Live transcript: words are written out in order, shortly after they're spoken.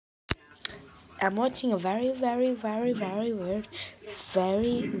I'm watching a very weird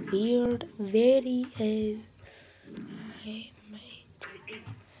video. I might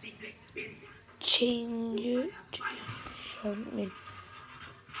change it to something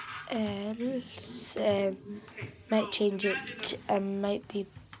else. Might change it. I might be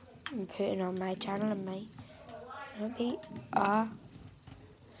putting on my channel. I might not be.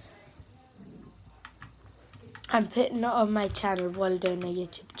 I'm putting it on my channel while doing a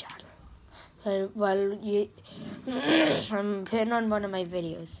YouTube channel. I'm putting on one of my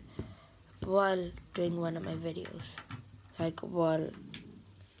videos while doing one of my videos. Like while,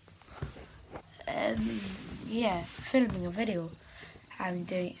 yeah, filming a video. I'm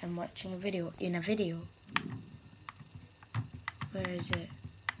watching a video in a video. Where is it?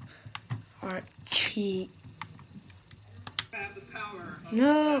 Archie.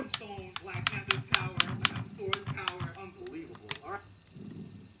 No.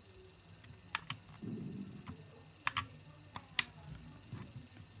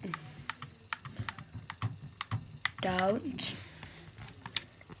 Don't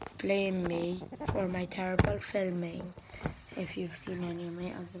blame me for my terrible filming. If you've seen any of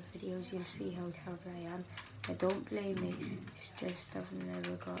my other videos, you'll see how terrible I am. But don't blame me. It's just I've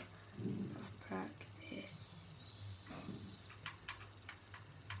never got enough practice.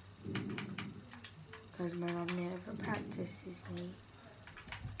 Because my mum never practices me.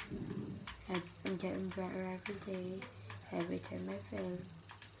 I'm getting better every day, every time I film.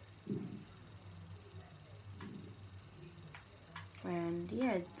 And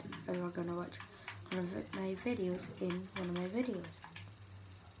yeah, we're gonna watch one of my videos in one of my videos.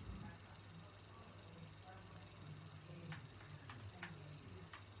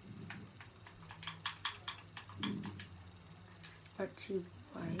 Archie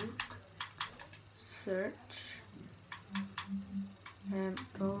White, search, and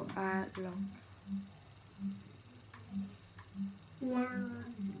go along.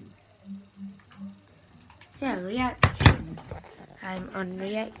 Yeah, reaction. I'm on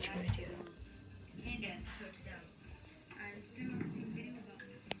reaction video.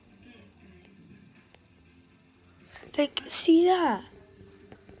 Like, see that?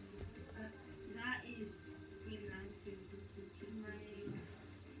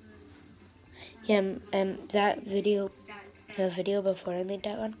 Yeah, that video, the video before I made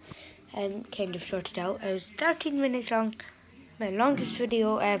that one, kind of sorted out. It was 13 minutes long, my longest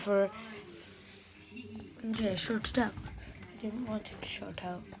video ever. Yeah, sorted out. I didn't want it to short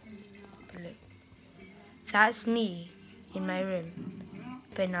out. But look, that's me in my room.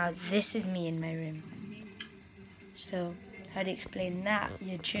 But now this is me in my room. So, how to explain that,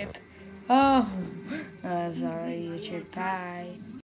 YouTube? Oh, sorry, YouTube. Bye.